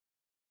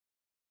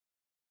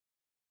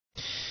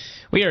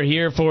We are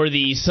here for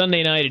the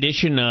Sunday night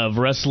edition of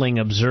Wrestling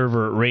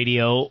Observer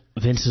Radio.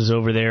 Vince is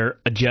over there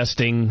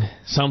adjusting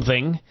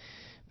something,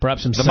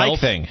 perhaps himself. The mic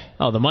thing.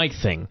 Oh, the mic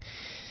thing.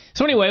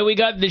 So anyway, we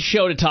got this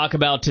show to talk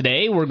about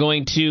today. We're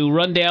going to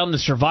run down the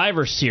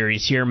Survivor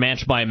Series here,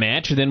 match by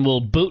match, and then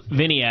we'll boot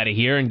Vinny out of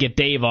here and get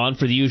Dave on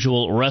for the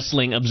usual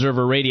Wrestling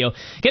Observer Radio.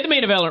 Get the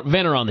main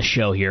eventer on the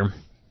show here.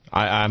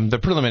 I'm the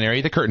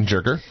preliminary, the curtain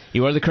jerker.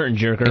 You are the curtain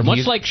jerker,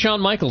 much like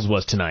Shawn Michaels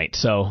was tonight.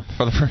 So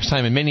for the first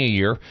time in many a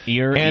year.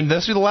 And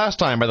this will be the last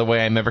time, by the way,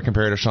 I'm ever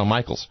compared to Shawn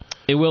Michaels.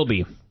 It will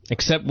be,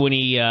 except when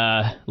he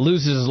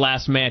loses his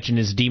last match and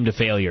is deemed a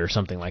failure or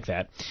something like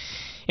that.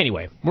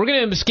 Anyway, we're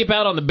going to skip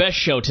out on the best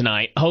show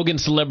tonight, Hogan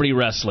Celebrity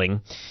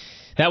Wrestling.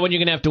 That one you're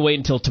going to have to wait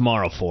until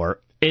tomorrow for.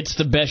 It's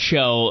the best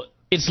show.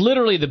 It's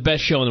literally the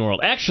best show in the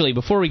world. Actually,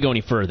 before we go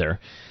any further,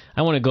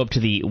 I want to go up to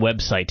the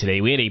website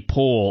today. We had a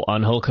poll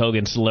on Hulk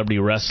Hogan Celebrity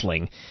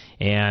Wrestling,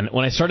 and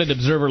when I started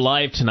Observer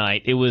Live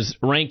tonight, it was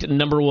ranked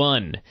number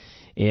 1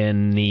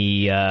 in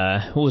the,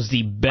 what was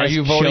the best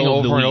show of the week. Are you voting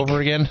over and over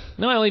again?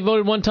 No, I only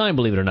voted one time,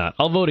 believe it or not.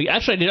 I'll vote.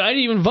 Actually, I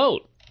didn't even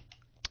vote,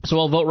 so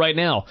I'll vote right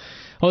now.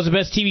 What was the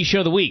best TV show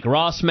of the week?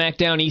 Raw,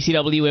 SmackDown,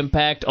 ECW,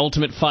 Impact,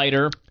 Ultimate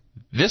Fighter.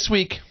 This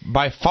week,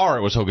 by far,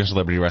 it was Hogan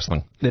Celebrity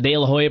Wrestling. The De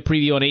La Hoya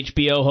preview on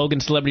HBO, Hogan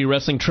Celebrity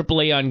Wrestling,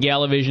 AAA on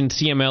Galavision,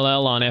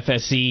 CMLL on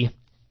FSC,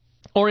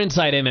 or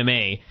Inside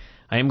MMA.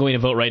 I am going to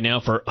vote right now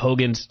for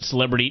Hogan's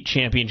Celebrity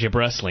Championship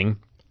Wrestling.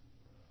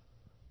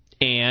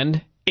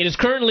 And it is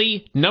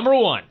currently number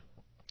 1.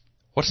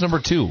 What's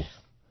number 2?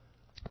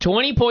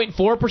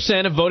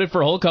 20.4% have voted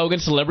for Hulk Hogan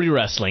Celebrity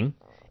Wrestling.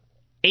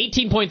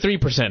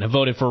 18.3% have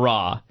voted for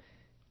Raw.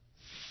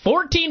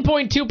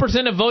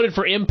 14.2% have voted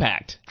for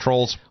Impact.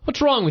 Trolls.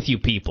 What's wrong with you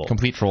people?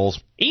 Complete trolls.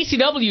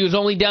 ECW is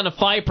only down to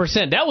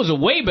 5%. That was a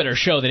way better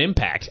show than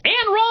Impact.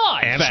 And Raw,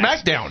 and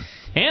SmackDown.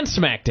 And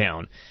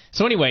SmackDown.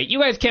 So anyway, you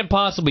guys can't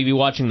possibly be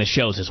watching the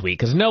shows this week,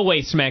 because no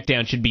way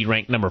SmackDown should be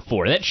ranked number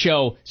 4. That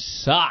show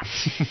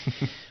sucks.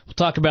 We'll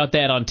talk about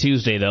that on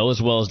Tuesday, though, as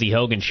well as the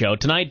Hogan show.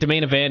 Tonight, the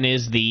main event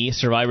is the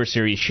Survivor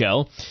Series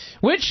show,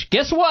 which,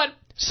 guess what?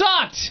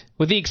 Sucked,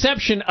 with the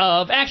exception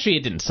of... Actually,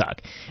 it didn't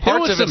suck.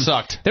 Parts of it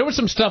sucked. There was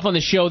some stuff on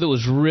the show that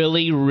was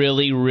really,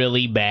 really,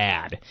 really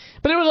bad.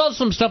 But there was also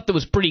some stuff that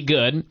was pretty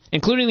good,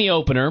 including the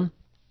opener.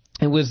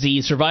 It was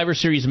the Survivor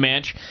Series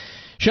match.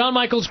 Shawn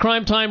Michaels,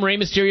 Crime Time, Rey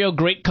Mysterio,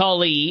 Great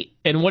Khali,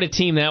 and what a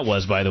team that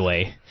was, by the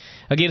way.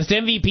 Against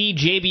MVP,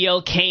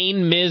 JBL,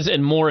 Kane, Miz,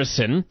 and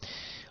Morrison.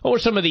 What were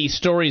some of the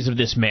stories of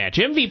this match?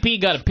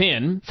 MVP got a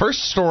pin.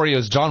 First story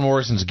was John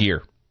Morrison's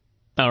gear.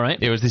 All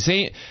right. It was the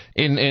same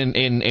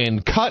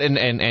in cut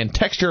and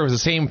texture. It was the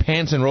same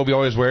pants and robe he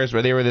always wears,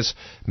 where they were this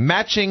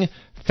matching,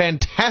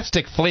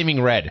 fantastic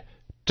flaming red,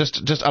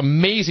 just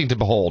amazing to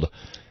behold.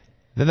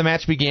 Then the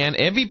match began.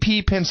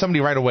 MVP pinned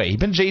somebody right away. He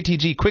pinned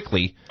JTG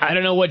quickly. I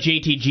don't know what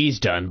JTG's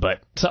done, but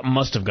something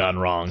must have gone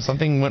wrong.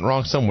 Something went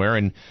wrong somewhere,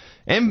 and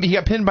he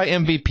got pinned by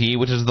MVP,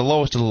 which is the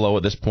lowest of the low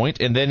at this point.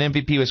 And then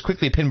MVP was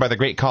quickly pinned by the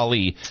Great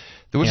Khali.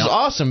 Which is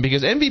awesome,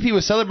 because MVP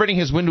was celebrating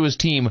his win to his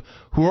team,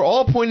 who were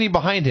all pointing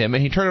behind him,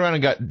 and he turned around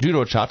and got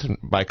judo chopped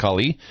by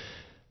Khali.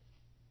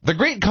 The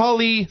Great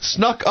Khali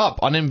snuck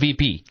up on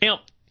MVP. Yep.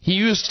 He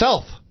used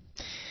stealth.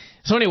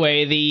 So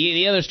anyway,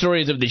 the other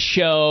stories of the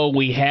show,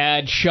 we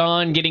had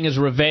Shawn getting his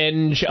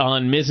revenge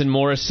on Miz and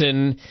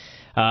Morrison.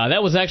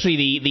 That was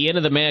actually the end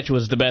of the match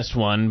was the best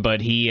one,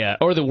 but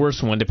or the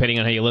worst one, depending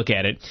on how you look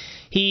at it.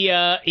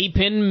 He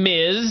pinned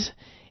Miz.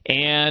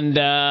 And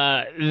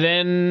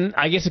then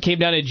I guess it came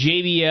down to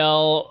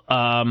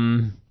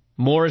JBL,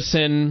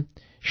 Morrison,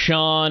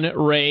 Shawn,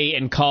 Ray,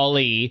 and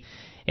Khali.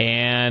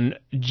 And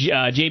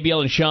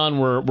JBL and Shawn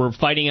were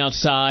fighting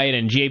outside,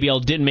 and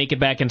JBL didn't make it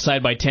back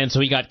inside by 10,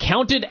 so he got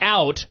counted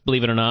out,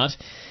 believe it or not.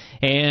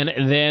 And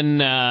then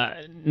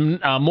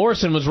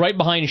Morrison was right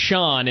behind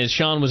Shawn as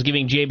Shawn was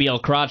giving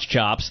JBL crotch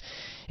chops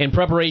in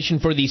preparation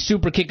for the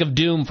Super Kick of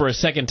Doom for a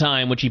second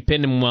time, which he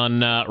pinned him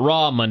on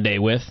Raw Monday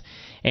with.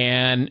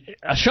 And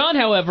Shawn,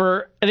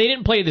 however, they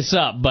didn't play this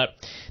up, but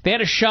they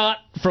had a shot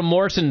from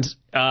Morrison's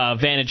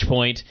vantage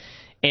point,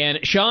 and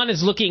Shawn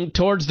is looking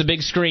towards the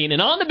big screen,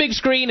 and on the big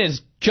screen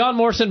is John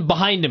Morrison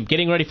behind him,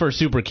 getting ready for a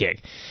super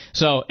kick.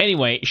 So,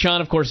 anyway,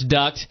 Shawn, of course,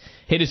 ducked,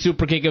 hit a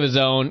super kick of his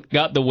own,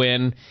 got the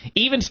win.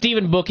 Even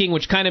Steven booking,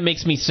 which kind of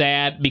makes me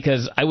sad,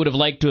 because I would have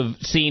liked to have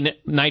seen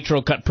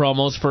Nitro cut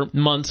promos for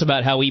months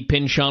about how he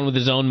pinned Shawn with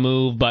his own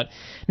move, but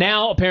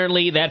now,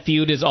 apparently, that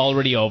feud is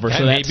already over,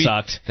 so that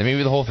sucked. That may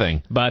be the whole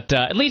thing. But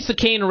at least the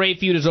Kane and Ray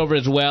feud is over,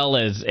 as well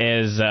as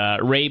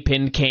Ray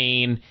pinned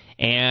Kane.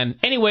 And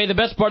anyway, the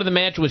best part of the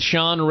match was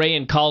Shawn, Ray,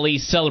 and Khali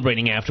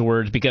celebrating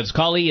afterwards, because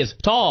Khali is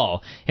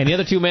tall, and the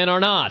other two men are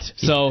not.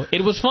 So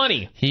it was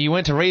funny. He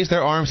went to raise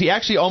their arms. He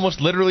actually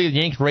almost literally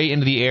yanked Ray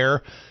into the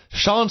air.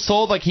 Shawn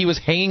sold like he was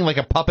hanging like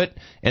a puppet,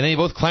 and they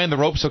both climbed the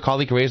rope so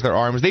Khali could raise their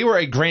arms. They were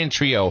a grand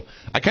trio.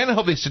 I kind of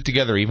hope they stick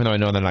together, even though I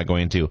know they're not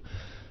going to.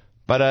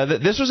 But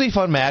this was a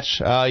fun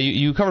match.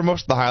 You covered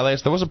most of the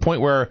highlights. There was a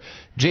point where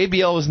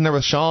JBL was in there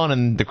with Shawn,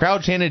 and the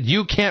crowd chanted,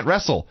 "You can't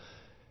wrestle,"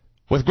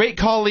 with Great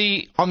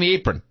Khali on the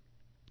apron.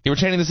 They were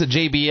chanting this at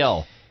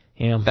JBL.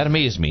 Yeah. That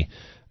amazed me.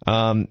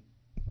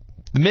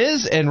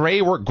 Miz and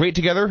Ray work great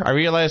together. I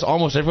realize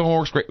almost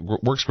everyone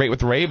works great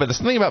with Ray, but there's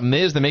something about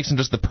Miz that makes him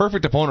just the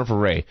perfect opponent for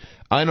Ray.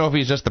 I don't know if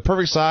he's just the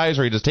perfect size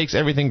or he just takes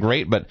everything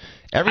great, but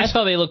I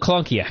thought they looked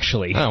clunky,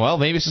 actually. Oh, well,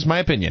 maybe it's just my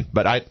opinion,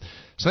 but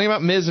something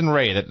about Miz and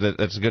Ray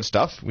that's good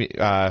stuff.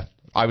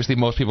 Obviously,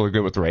 most people are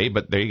good with Ray,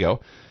 but there you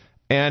go.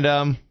 And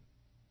I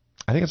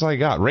think that's all I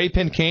got. Ray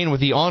pinned Kane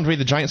with the Andre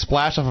the Giant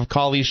splash off of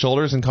Khali's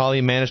shoulders, and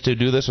Khali managed to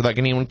do this without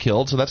getting anyone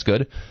killed, so that's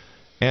good.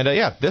 And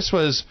this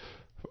was,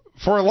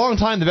 for a long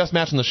time, the best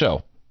match on the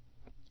show.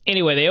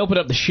 Anyway, they opened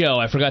up the show.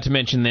 I forgot to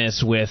mention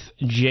this with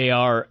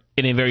JR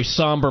in a very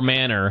somber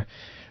manner,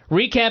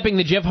 recapping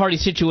the Jeff Hardy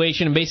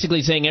situation and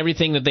basically saying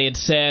everything that they had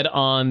said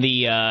on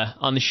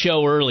the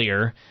show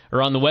earlier,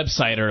 or on the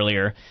website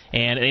earlier.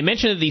 And they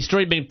mentioned that the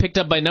story had been picked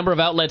up by a number of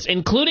outlets,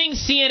 including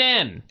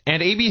CNN.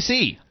 And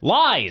ABC.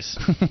 Lies.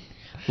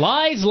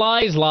 Lies,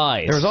 lies,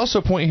 lies. There was also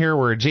a point here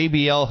where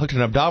JBL hooked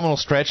an abdominal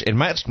stretch, and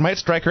Matt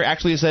Striker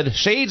actually said,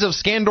 "Shades of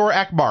Skandor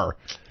Akbar."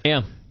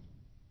 Yeah.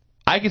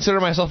 I consider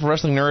myself a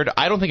wrestling nerd.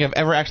 I don't think I've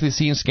ever actually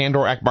seen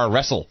Skandor Akbar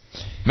wrestle.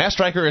 Matt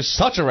Striker is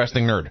such a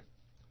wrestling nerd.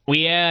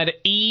 We had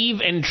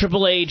Eve and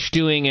Triple H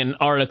doing an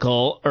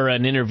article, or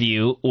an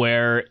interview,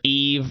 where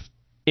Eve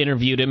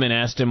interviewed him and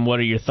asked him, what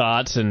are your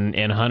thoughts?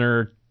 And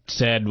Hunter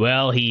said,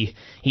 well,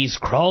 he's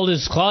clawed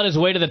his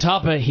way to the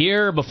top of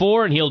here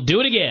before, and he'll do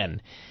it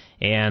again.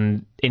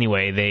 And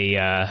anyway,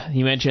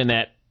 he mentioned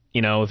that,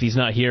 if he's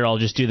not here, I'll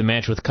just do the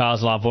match with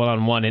Kozlov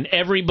one-on-one. And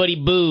everybody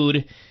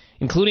booed,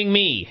 including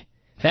me.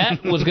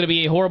 That was going to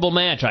be a horrible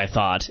match, I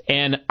thought.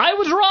 And I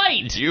was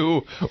right!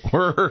 You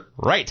were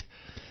right.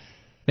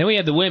 Then we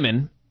had the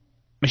women.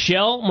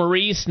 Michelle,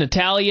 Maurice,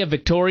 Natalia,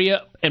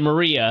 Victoria, and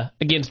Maria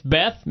against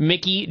Beth,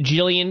 Mickey,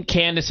 Jillian,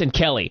 Candice, and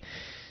Kelly.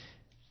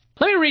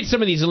 Let me read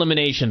some of these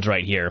eliminations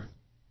right here.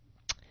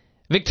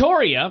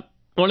 Victoria,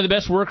 one of the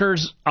best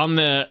workers in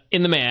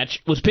the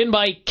match, was pinned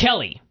by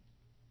Kelly.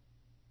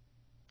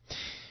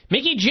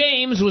 Mickey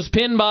James was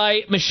pinned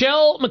by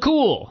Michelle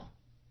McCool.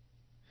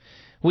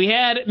 We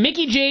had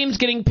Mickey James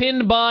getting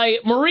pinned by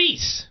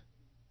Maurice.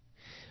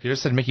 You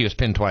just said Mickey was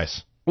pinned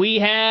twice. We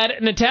had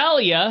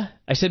Natalia.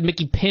 I said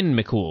Mickey pinned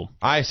McCool.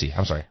 I see.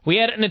 I'm sorry. We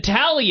had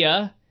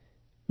Natalia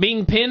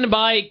being pinned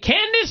by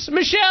Candice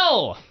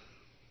Michelle.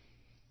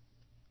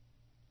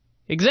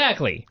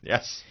 Exactly.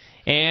 Yes.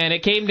 And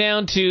it came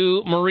down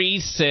to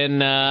Maurice, and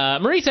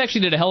Maurice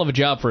actually did a hell of a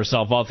job for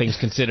herself, all things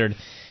considered.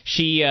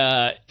 She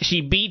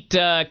beat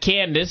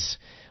Candice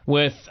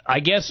with, I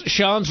guess,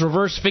 Sean's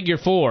reverse figure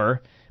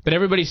 4, but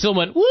everybody still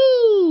went,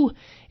 woo!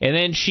 And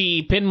then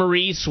she pinned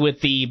Maurice with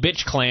the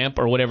bitch clamp,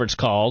 or whatever it's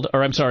called.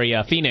 Or, I'm sorry,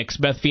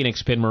 Beth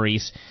Phoenix pinned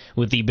Maurice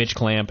with the bitch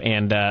clamp,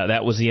 and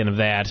that was the end of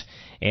that.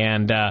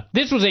 And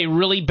this was a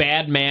really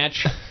bad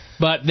match,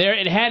 but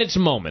it had its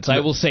moments, I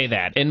will say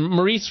that. And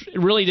Maurice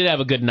really did have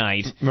a good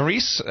night.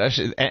 Maurice,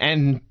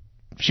 and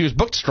she was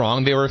booked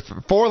strong. There were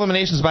 4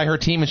 eliminations by her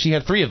team, and she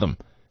had 3 of them.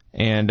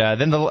 And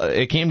then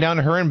it came down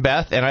to her and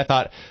Beth, and I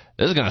thought,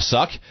 this is going to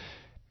suck.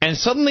 And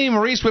suddenly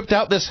Maurice whipped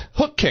out this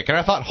hook kick, and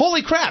I thought,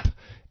 holy crap!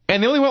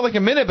 And they only went like a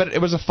minute, but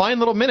it was a fine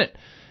little minute.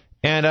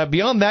 And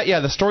beyond that,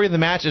 the story of the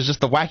match is just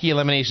the wacky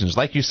eliminations,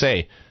 like you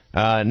say.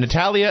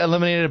 Natalia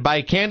eliminated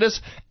by Candice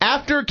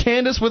after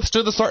Candice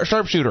withstood the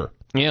sharpshooter.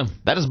 Yeah.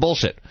 That is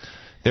bullshit.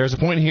 There's a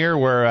point here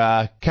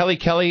where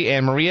Kelly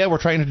and Maria were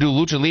trying to do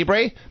Lucha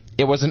Libre.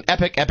 It was an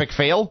epic, epic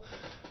fail.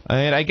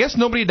 And I guess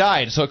nobody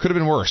died, so it could have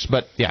been worse.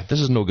 But, this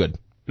is no good.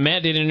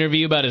 Matt did an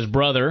interview about his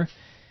brother.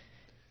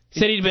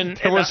 Said he'd been...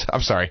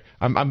 I'm sorry.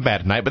 I'm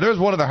bad tonight, but there was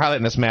one other highlight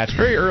in this match.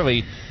 Very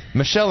early,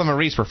 Michelle and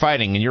Maurice were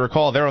fighting, and you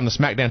recall they're on the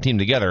SmackDown team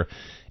together.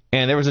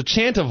 And there was a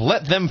chant of,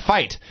 let them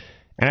fight.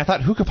 And I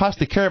thought, who could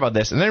possibly care about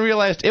this? And then I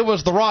realized it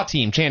was the Raw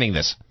team chanting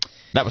this.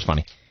 That was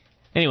funny.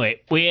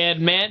 Anyway, we had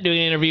Matt doing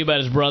an interview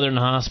about his brother in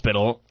the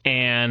hospital,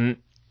 and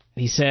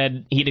he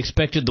said he'd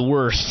expected the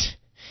worst.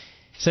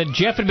 He said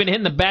Jeff had been hit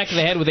in the back of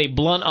the head with a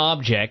blunt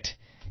object.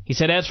 He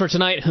said, as for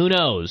tonight, who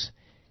knows?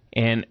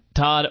 And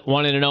Todd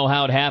wanted to know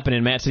how it happened,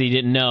 and Matt said he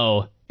didn't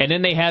know. And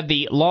then they had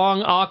the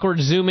long, awkward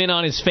zoom in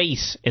on his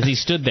face as he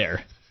stood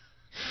there.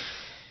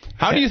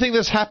 How do you think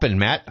this happened,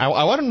 Matt?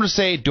 I want him to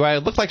say, do I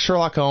look like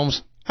Sherlock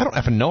Holmes? I don't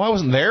even know. I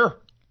wasn't there.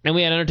 And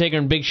we had Undertaker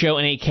and Big Show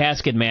in a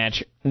casket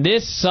match.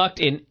 This sucked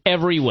in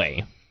every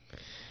way.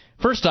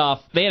 First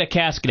off, they had a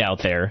casket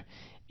out there,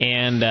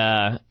 and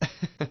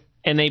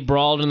and they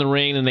brawled in the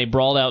ring, and they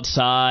brawled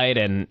outside,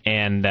 and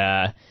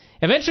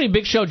eventually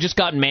Big Show just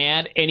got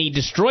mad, and he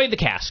destroyed the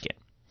casket.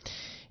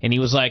 And he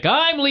was like,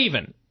 I'm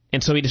leaving.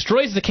 And so he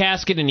destroys the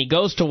casket, and he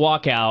goes to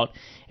walk out,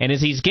 and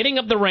as he's getting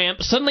up the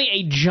ramp, suddenly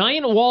a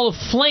giant wall of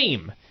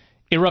flame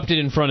erupted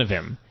in front of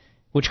him,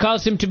 which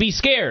caused him to be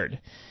scared.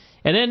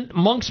 And then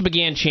monks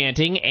began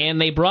chanting,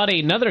 and they brought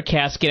another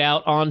casket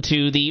out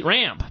onto the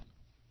ramp.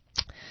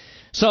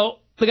 So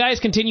the guys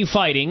continue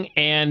fighting,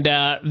 and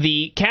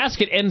the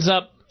casket ends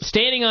up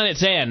standing on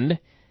its end,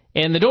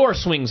 and the door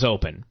swings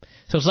open.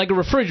 So it's like a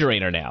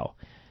refrigerator now.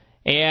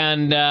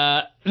 And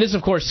this,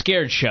 of course,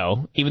 scared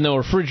Show, even though a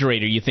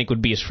refrigerator you think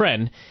would be his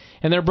friend.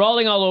 And they're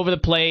brawling all over the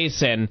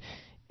place, and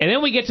And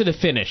then we get to the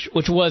finish,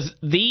 which was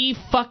the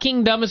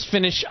fucking dumbest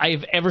finish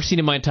I've ever seen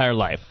in my entire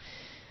life.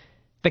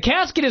 The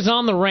casket is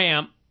on the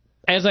ramp,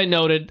 as I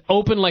noted,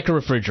 open like a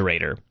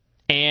refrigerator.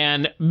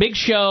 And Big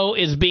Show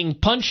is being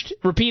punched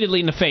repeatedly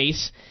in the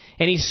face,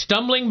 and he's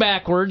stumbling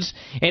backwards,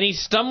 and he's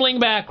stumbling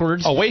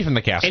backwards. Away from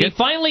the casket. And he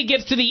finally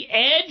gets to the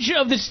edge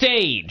of the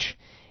stage,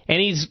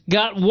 and he's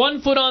got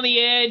one foot on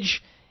the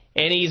edge,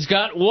 and he's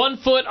got one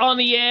foot on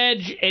the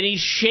edge, and he's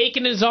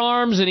shaking his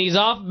arms, and he's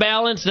off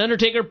balance, and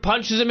Undertaker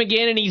punches him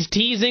again, and he's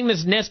teasing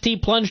this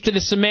Nestea plunge to the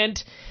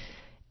cement.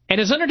 And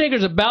as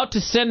Undertaker's about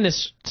to send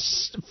this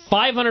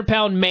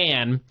 500-pound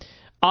man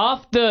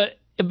off the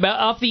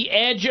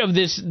edge of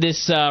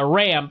this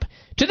ramp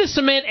to the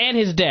cement and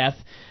his death,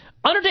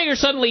 Undertaker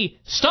suddenly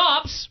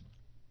stops,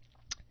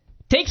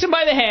 takes him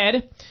by the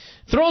head,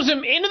 throws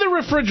him into the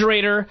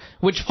refrigerator,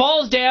 which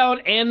falls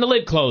down, and the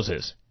lid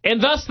closes. And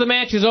thus the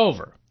match is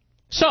over.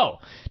 So,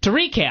 to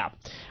recap,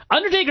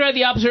 Undertaker had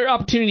the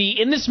opportunity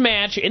in this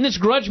match, in this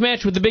grudge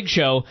match with the Big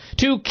Show,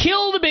 to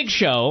kill the Big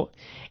Show,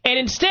 and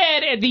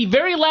instead, at the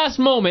very last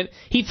moment,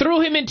 he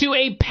threw him into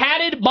a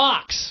padded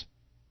box.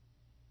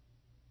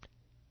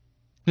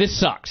 This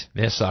sucked.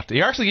 This sucked.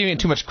 You're actually giving it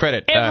too much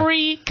credit.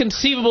 Every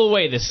conceivable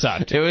way this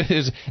sucked. It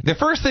was the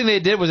first thing they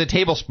did was a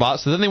table spot,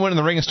 so then they went in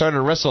the ring and started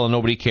to wrestle, and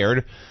nobody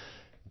cared.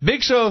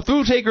 Big Show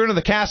threw Taker into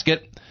the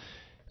casket,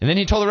 and then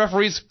he told the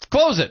referees,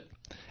 close it.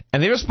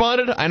 And they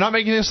responded, I'm not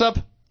making this up,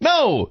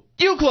 no,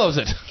 you close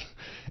it.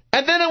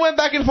 And then it went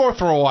back and forth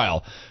for a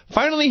while.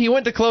 Finally, he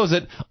went to close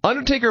it.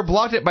 Undertaker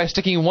blocked it by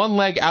sticking one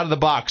leg out of the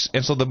box,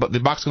 and so the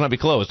box could not be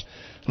closed.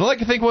 And all I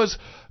could think was,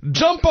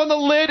 jump on the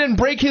lid and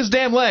break his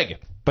damn leg.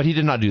 But he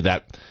did not do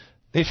that.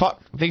 They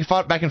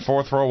fought back and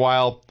forth for a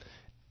while.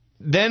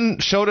 Then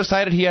Show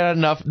decided he had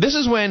enough. This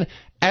is when,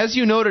 as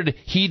you noted,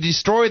 he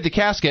destroyed the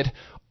casket.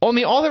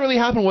 Only all that really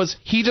happened was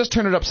he just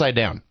turned it upside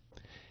down.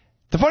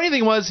 The funny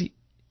thing was,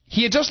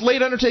 he had just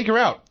laid Undertaker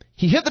out.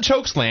 He hit the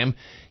choke slam,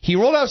 he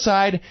rolled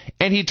outside,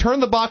 and he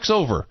turned the box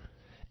over.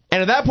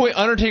 And at that point,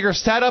 Undertaker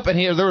sat up, and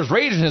there was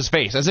rage in his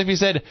face, as if he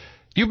said,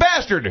 you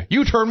bastard,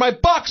 you turned my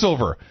box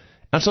over.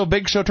 And so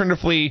Big Show turned to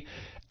flee,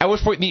 at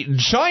which point the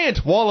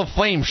giant wall of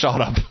flame shot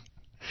up.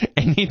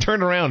 And he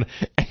turned around,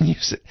 and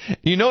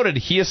you noted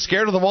he is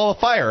scared of the wall of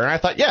fire. And I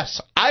thought,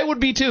 yes, I would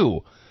be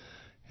too.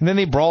 And then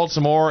they brawled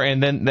some more,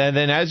 and then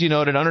as you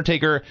noted,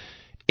 Undertaker,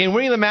 in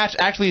winning the match,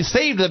 actually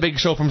saved the Big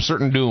Show from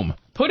certain doom.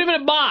 Put him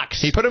in a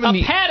box. He put him in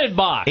a padded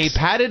box. A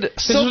padded silk-lined...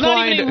 This was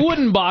not even a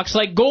wooden box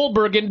like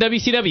Goldberg in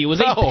WCW. It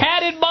was a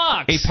padded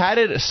box. A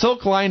padded,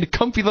 silk-lined,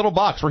 comfy little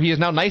box where he is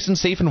now nice and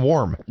safe and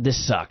warm.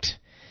 This sucked.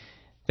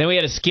 Then we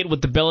had a skit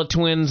with the Bella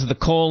Twins, the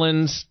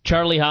Colons,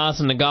 Charlie Haas,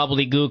 and the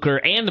Gobbledygooker,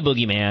 and the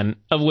Boogeyman,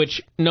 of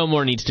which no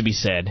more needs to be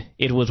said.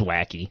 It was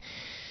wacky.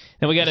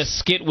 Then we got a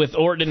skit with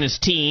Orton and his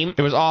team.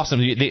 It was awesome.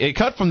 It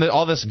cut from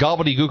all this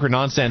Gobbledygooker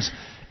nonsense.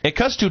 It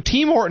cuts to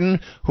Team Orton,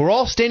 who are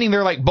all standing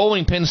there like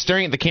bowling pins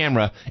staring at the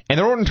camera, and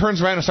then Orton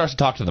turns around and starts to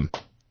talk to them.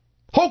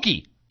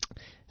 Hokey!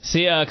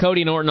 See,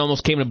 Cody and Orton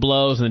almost came to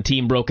blows, and the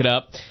team broke it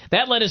up.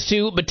 That led us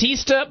to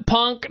Batista,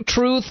 Punk,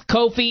 Truth,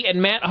 Kofi,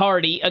 and Matt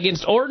Hardy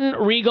against Orton,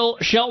 Regal,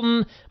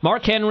 Shelton,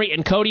 Mark Henry,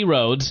 and Cody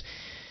Rhodes.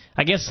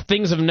 I guess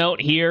things of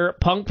note here,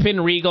 Punk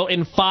pinned Regal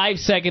in 5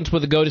 seconds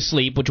with a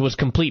go-to-sleep, which was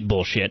complete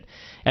bullshit.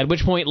 At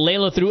which point,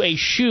 Layla threw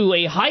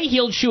a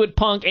high-heeled shoe at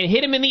Punk and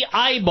hit him in the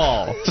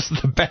eyeball. This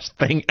is the best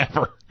thing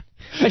ever.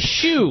 A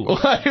shoe.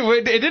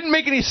 It didn't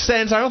make any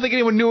sense. I don't think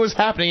anyone knew what was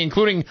happening,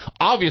 including,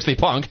 obviously,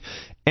 Punk.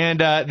 And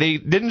they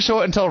didn't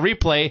show it until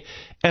replay.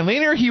 And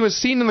later, he was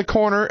seen in the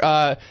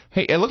corner.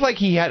 It looked like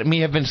he may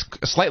have been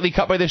slightly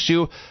cut by the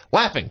shoe,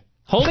 laughing.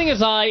 Holding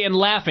his eye and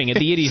laughing at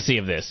the idiocy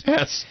of this.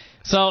 Yes.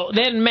 So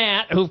then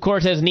Matt, who of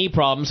course has knee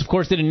problems, of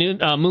course did a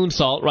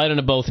moonsault right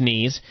onto both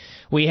knees.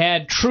 We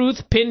had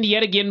Truth pinned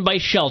yet again by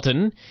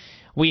Shelton.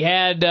 We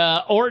had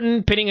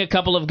Orton pinning a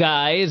couple of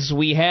guys.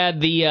 We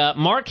had the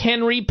Mark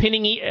Henry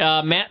pinning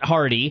Matt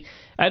Hardy.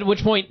 At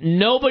which point,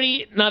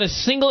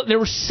 there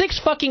were 6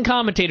 fucking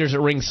commentators at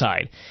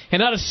ringside, and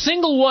not a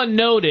single one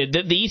noted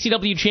that the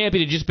ECW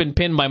champion had just been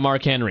pinned by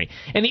Mark Henry.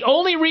 And the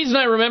only reason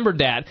I remembered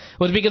that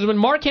was because when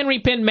Mark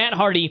Henry pinned Matt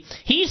Hardy,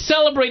 he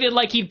celebrated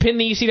like he'd pinned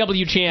the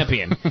ECW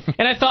champion.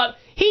 And I thought,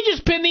 he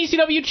just pinned the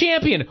ECW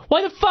champion.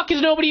 Why the fuck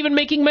is nobody even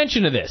making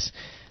mention of this?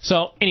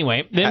 So,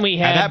 anyway, then we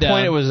had... At that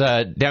point, it was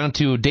down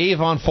to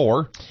Dave on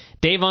 4.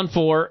 Dave on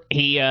 4.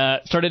 He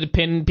started to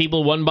pin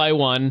people one by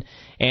one,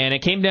 and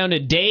it came down to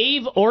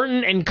Dave,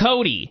 Orton, and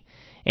Cody.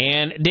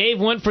 And Dave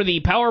went for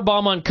the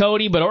powerbomb on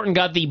Cody, but Orton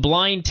got the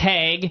blind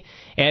tag.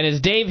 And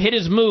as Dave hit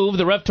his move,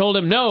 the ref told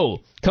him, no,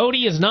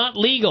 Cody is not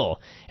legal.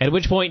 At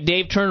which point,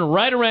 Dave turned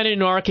right around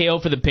into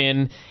RKO for the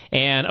pin.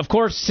 And, of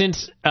course,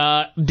 since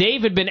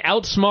Dave had been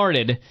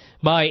outsmarted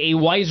by a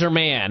wiser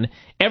man,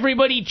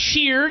 everybody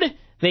cheered,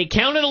 they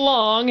counted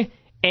along,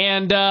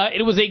 and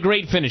it was a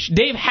great finish.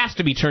 Dave has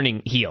to be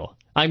turning heel.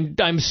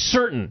 I'm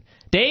certain.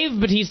 Dave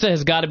Batista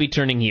has got to be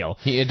turning heel.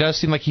 It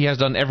does seem like he has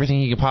done everything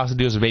he could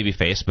possibly do as a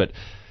babyface, but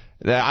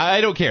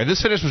I don't care.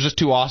 This finish was just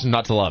too awesome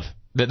not to love.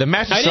 The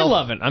match itself... I did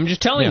love it. I'm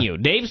just telling you.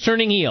 Dave's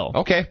turning heel.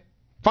 Okay.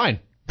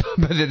 Fine.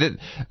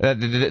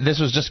 this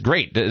was just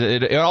great.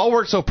 It all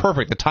worked so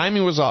perfect. The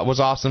timing was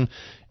awesome.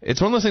 It's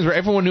one of those things where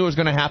everyone knew it was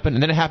going to happen,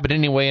 and then it happened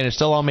anyway, and it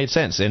still all made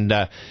sense.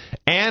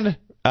 And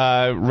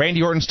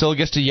Randy Orton still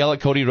gets to yell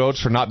at Cody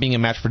Rhodes for not being a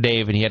match for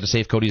Dave, and he had to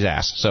save Cody's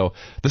ass. So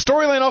the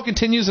storyline all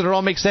continues, and it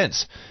all makes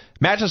sense.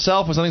 Match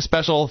itself was nothing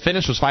special.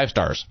 Finish was 5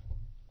 stars.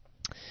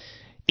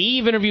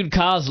 Eve interviewed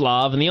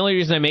Kozlov, and the only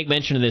reason I make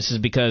mention of this is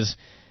because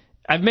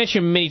I've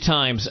mentioned many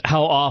times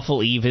how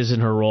awful Eve is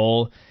in her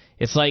role.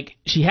 It's like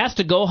she has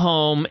to go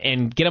home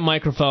and get a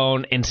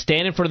microphone and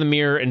stand in front of the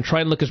mirror and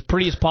try and look as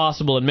pretty as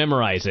possible and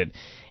memorize it.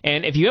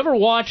 And if you ever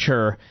watch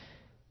her,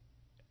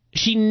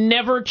 she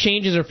never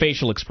changes her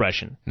facial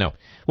expression. No.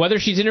 Whether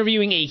she's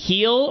interviewing a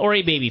heel or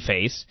a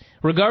babyface,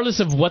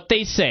 regardless of what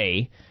they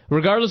say,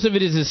 regardless if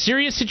it is a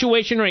serious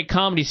situation or a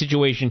comedy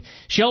situation,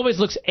 she always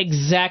looks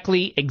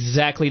exactly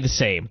the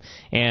same.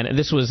 And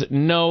this was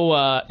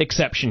no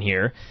exception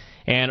here.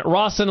 And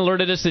Rawson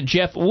alerted us that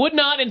Jeff would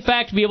not, in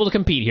fact, be able to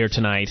compete here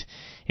tonight.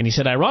 And he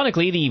said,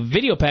 ironically, the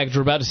video package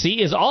we're about to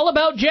see is all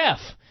about Jeff.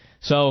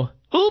 So,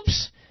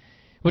 oops.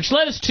 Which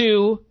led us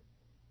to...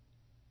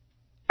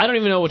 I don't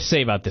even know what to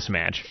say about this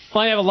match.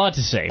 Well, I have a lot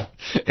to say.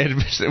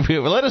 It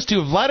led us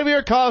to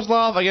Vladimir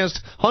Kozlov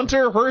against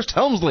Hunter Hearst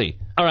Helmsley.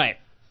 All right.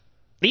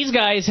 These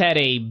guys had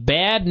a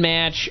bad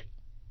match,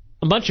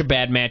 a bunch of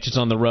bad matches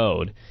on the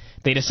road.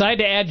 They decided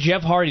to add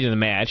Jeff Hardy to the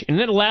match, and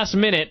then at the last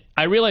minute,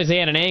 I realized they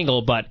had an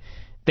angle, but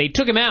they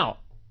took him out,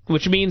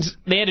 which means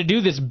they had to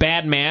do this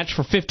bad match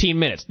for 15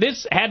 minutes.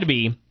 This had to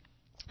be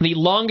the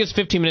longest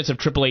 15 minutes of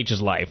Triple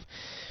H's life,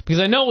 because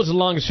I know it was the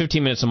longest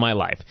 15 minutes of my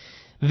life.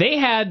 They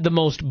had the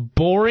most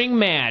boring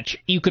match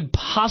you could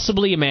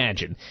possibly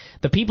imagine.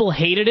 The people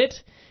hated it.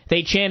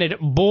 They chanted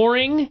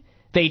boring.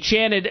 They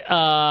chanted,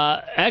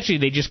 actually,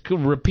 they just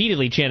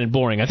repeatedly chanted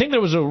boring. I think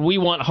there was a We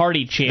Want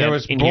Hardy chant there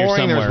was in boring, here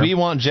somewhere. There was We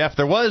Want Jeff.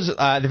 There was,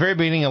 at the very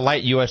beginning, a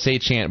light USA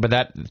chant, but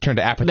that turned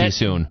to apathy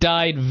soon.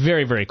 Died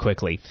very, very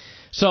quickly.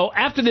 So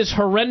after this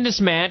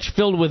horrendous match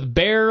filled with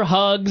bear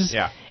hugs,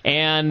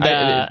 and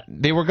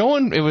they were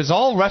going, it was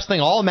all wrestling,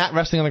 all mat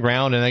wrestling on the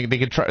ground, and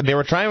they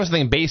were trying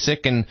something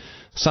basic and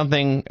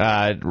something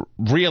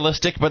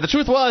realistic. But the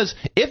truth was,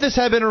 if this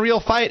had been a real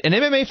fight, an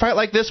MMA fight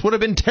like this would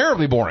have been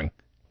terribly boring.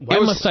 Why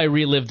must I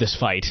relive this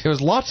fight? There was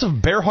lots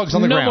of bear hugs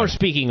on the ground. No more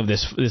speaking of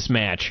this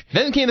match.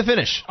 Then came the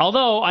finish.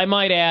 Although, I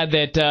might add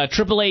that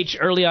Triple H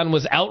early on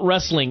was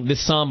out-wrestling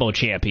this Sambo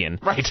champion.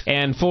 Right.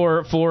 And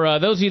for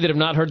those of you that have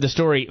not heard the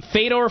story,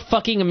 Fedor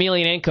fucking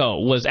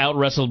Emelianenko was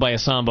out-wrestled by a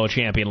Sambo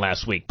champion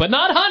last week. But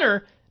not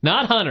Hunter.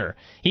 Not Hunter.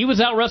 He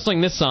was out-wrestling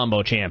this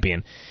Sambo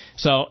champion.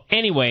 So,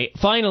 anyway,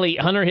 finally,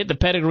 Hunter hit the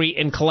pedigree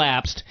and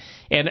collapsed.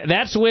 And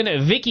that's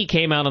when Vicky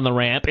came out on the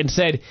ramp and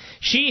said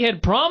she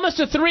had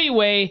promised a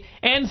 3-way,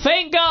 and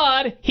thank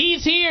God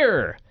he's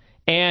here.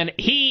 And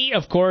he,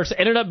 of course,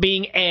 ended up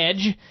being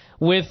Edge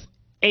with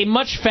a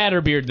much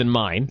fatter beard than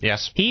mine.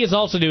 Yes. He is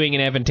also doing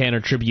an Evan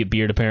Tanner tribute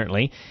beard,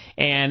 apparently.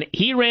 And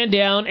he ran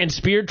down and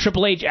speared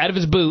Triple H out of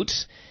his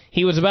boots.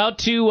 He was about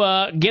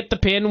to get the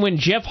pin when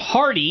Jeff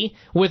Hardy,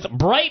 with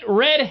bright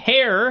red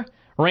hair,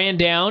 ran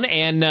down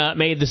and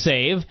made the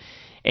save.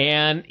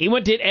 And he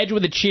went to hit Edge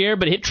with a chair,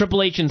 but hit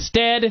Triple H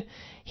instead.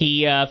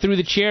 He threw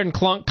the chair and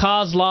clunked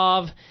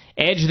Kozlov.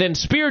 Edge then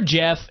speared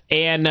Jeff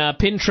and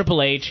pinned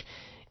Triple H.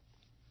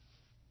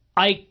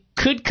 I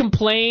could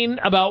complain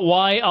about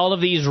why all of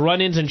these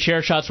run-ins and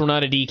chair shots were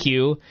not a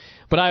DQ,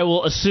 but I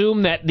will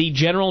assume that the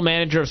general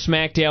manager of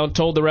SmackDown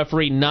told the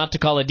referee not to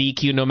call a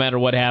DQ no matter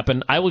what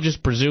happened. I will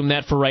just presume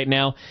that for right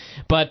now.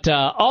 But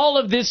all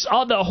of this,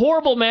 all the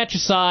horrible match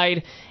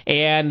aside,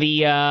 and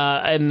the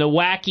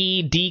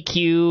wacky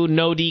DQ,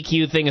 no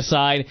DQ thing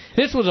aside,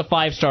 this was a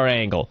 5-star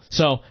angle.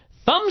 So,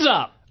 thumbs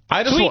up.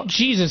 Sweet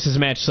Jesus, his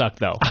match sucked,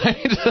 though. I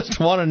just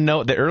want to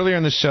note that earlier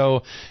in the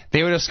show,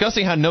 they were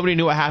discussing how nobody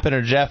knew what happened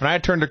to Jeff, and I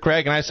turned to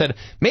Craig and I said,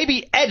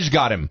 maybe Edge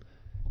got him.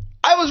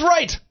 I was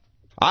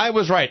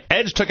right.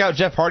 Edge took out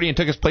Jeff Hardy and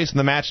took his place in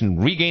the match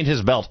and regained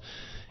his belt.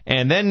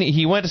 And then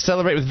he went to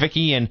celebrate with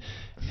Vicky, and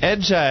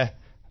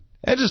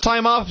Edge's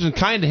time off has been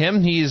kind to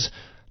him. He's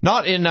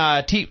not in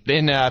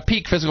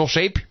peak physical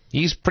shape.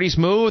 He's pretty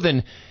smooth,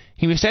 and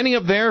he was standing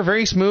up there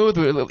very smooth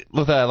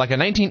with like a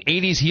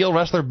 1980s heel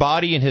wrestler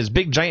body and his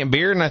big giant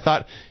beard, and I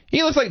thought,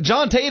 he looks like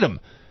John Tatum.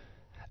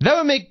 That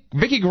would make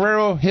Vicky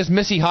Guerrero his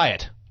Missy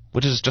Hyatt,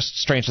 which is just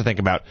strange to think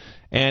about.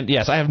 And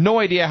yes, I have no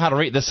idea how to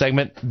rate this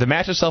segment. The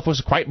match itself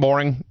was quite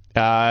boring.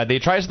 They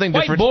tried something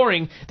different. Quite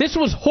boring? This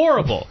was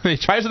horrible. They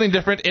tried something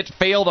different. It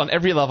failed on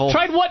every level.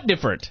 Tried what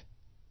different?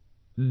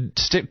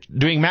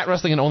 Doing mat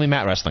wrestling and only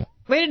mat wrestling.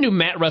 They didn't do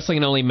mat wrestling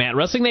and only mat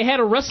wrestling. They had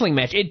a wrestling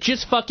match. It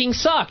just fucking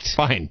sucked.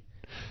 Fine.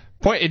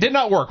 Point. It did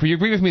not work. Will you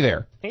agree with me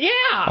there?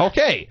 Yeah.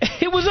 Okay.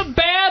 It was a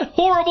bad,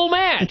 horrible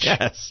match.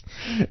 Yes.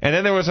 And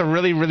then there was a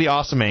really, really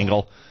awesome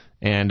angle.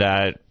 And,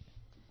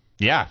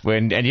 yeah,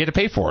 and you had to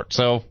pay for it.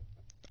 So,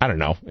 I don't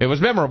know. It was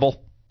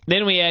memorable.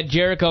 Then we had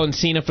Jericho and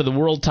Cena for the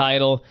world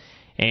title.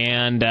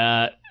 And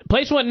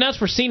place went nuts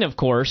for Cena, of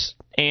course.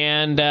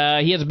 And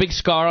he has a big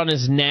scar on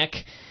his neck.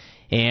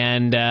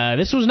 And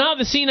this was not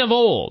the Cena of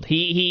old.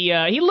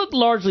 He looked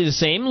largely the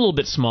same, a little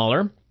bit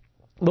smaller.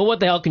 But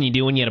what the hell can you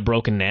do when you had a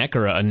broken neck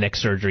or a neck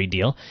surgery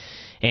deal?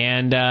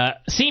 And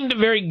seemed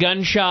very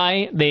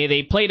gun-shy.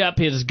 They played up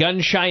his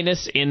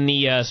gun-shyness in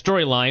the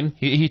storyline.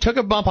 He took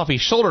a bump off a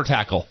shoulder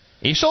tackle,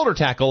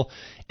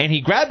 and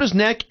he grabbed his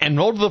neck and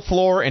rolled to the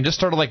floor and just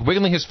started like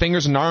wiggling his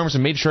fingers and arms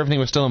and made sure everything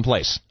was still in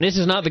place. This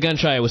is not the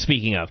gun-shy I was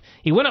speaking of.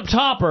 He went up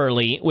top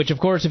early, which, of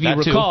course, if you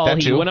recall,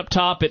 he went up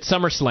top at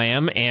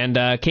SummerSlam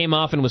and came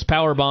off and was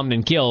powerbombed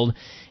and killed.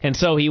 And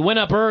so he went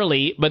up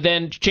early, but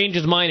then changed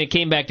his mind and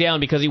came back down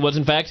because he was,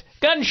 in fact,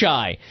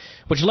 gun-shy,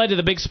 which led to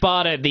the big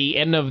spot at the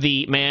end of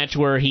the match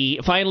where he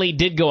finally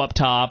did go up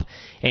top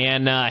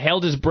and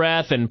held his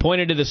breath and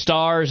pointed to the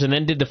stars and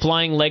then did the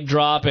flying leg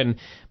drop, and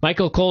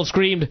Michael Cole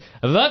screamed,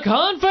 "The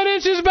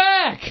confidence is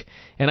back!"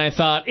 And I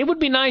thought it would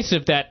be nice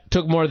if that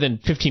took more than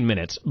 15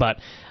 minutes, but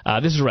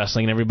this is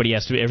wrestling and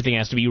everything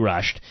has to be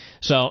rushed.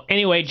 So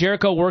anyway,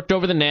 Jericho worked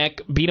over the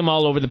neck, beat him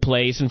all over the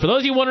place, and for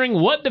those of you wondering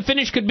what the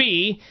finish could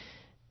be,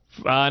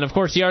 and of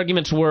course the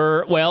arguments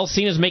were, well,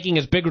 Cena's making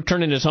his big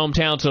return in his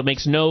hometown, so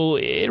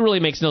it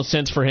really makes no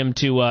sense for him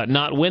to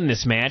not win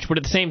this match. But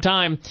at the same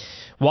time,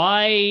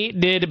 why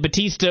did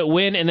Batista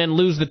win and then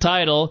lose the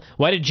title?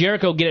 Why did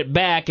Jericho get it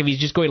back if he's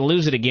just going to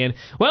lose it again?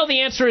 Well,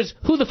 the answer is,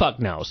 who the fuck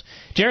knows?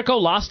 Jericho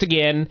lost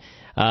again,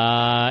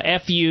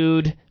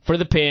 FU'd for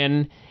the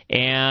pin,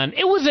 and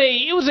it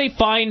was a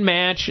fine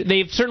match.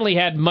 They've certainly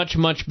had much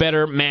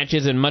better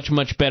matches and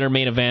much better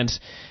main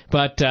events.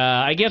 But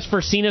I guess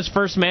for Cena's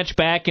first match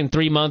back in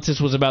 3 months,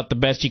 this was about the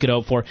best you could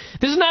hope for.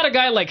 This is not a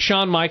guy like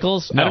Shawn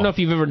Michaels. No. I don't know if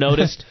you've ever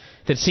noticed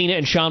that Cena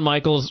and Shawn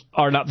Michaels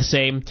are not the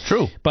same.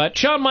 True. But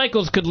Shawn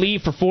Michaels could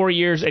leave for 4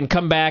 years and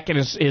come back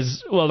in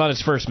well, not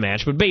his first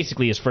match, but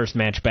basically his first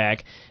match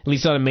back, at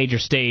least on a major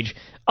stage.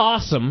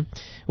 Awesome.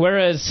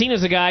 Whereas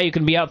Cena's a guy who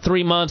can be out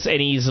 3 months and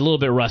he's a little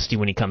bit rusty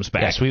when he comes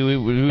back.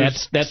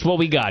 Yes, that's what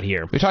we got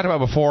here. We talked about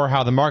before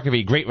how the mark of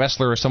a great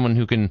wrestler is someone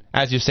who can,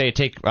 as you say,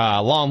 take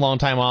a long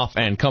time off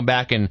and come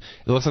back and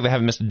it looks like they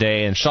haven't missed a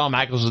day. And Shawn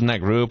Michaels is in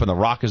that group, and The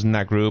Rock is in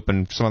that group,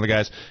 and some other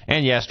guys.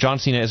 And yes, John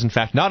Cena is in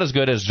fact not as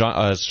good as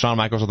Shawn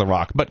Michaels or The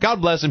Rock. But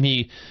God bless him,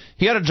 he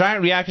got a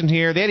giant reaction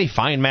here. They had a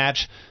fine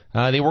match.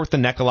 They worked the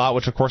neck a lot,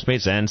 which of course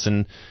made sense,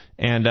 and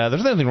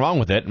there's nothing wrong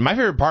with it. My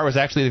favorite part was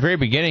actually the very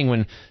beginning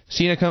when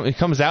Cena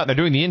comes out, and they're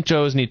doing the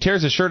intros, and he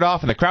tears his shirt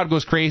off, and the crowd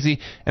goes crazy,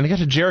 and they get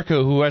to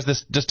Jericho, who has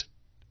this just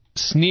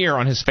sneer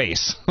on his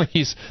face.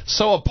 He's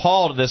so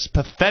appalled at this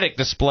pathetic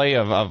display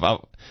of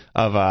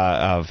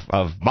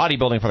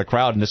bodybuilding for the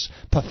crowd, and this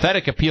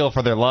pathetic appeal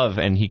for their love,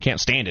 and he can't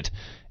stand it.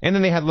 And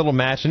then they had a little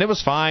match, and it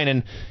was fine,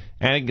 and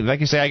like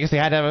you say, I guess they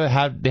had to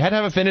have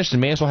it finished and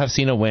may as well have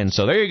Cena win.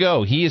 So there you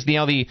go. He is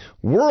now the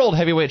World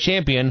Heavyweight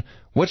Champion,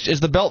 which is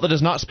the belt that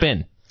does not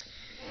spin.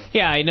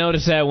 Yeah, I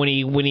noticed that when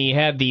he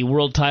had the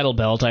world title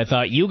belt, I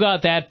thought, you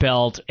got that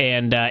belt,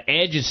 and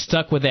Edge is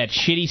stuck with that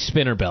shitty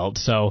spinner belt.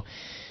 So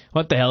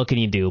what the hell can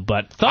you do?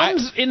 But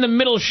thumbs in the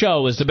middle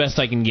show is the best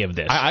I can give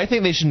this. I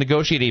think they should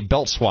negotiate a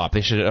belt swap. They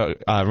should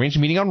arrange a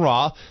meeting on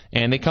Raw,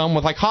 and they come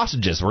with like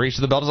hostages, where each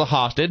of the belt is a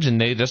hostage, and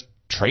they just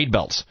trade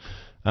belts.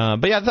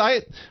 But yeah,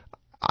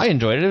 I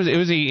enjoyed it. It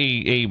was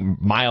a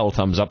mild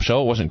thumbs up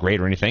show. It wasn't great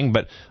or anything,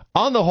 but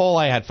on the whole,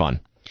 I had fun.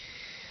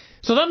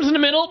 So thumbs in the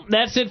middle.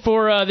 That's it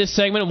for this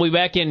segment. We'll be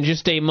back in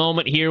just a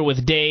moment here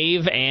with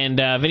Dave, and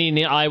Vinny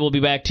and I will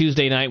be back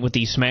Tuesday night with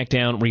the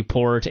SmackDown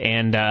report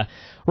and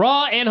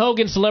Raw and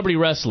Hogan's Celebrity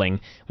Wrestling,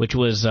 which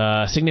was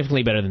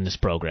significantly better than this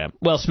program.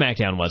 Well,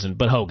 SmackDown wasn't,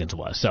 but Hogan's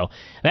was. So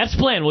that's the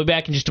plan. We'll be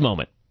back in just a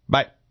moment.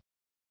 Bye.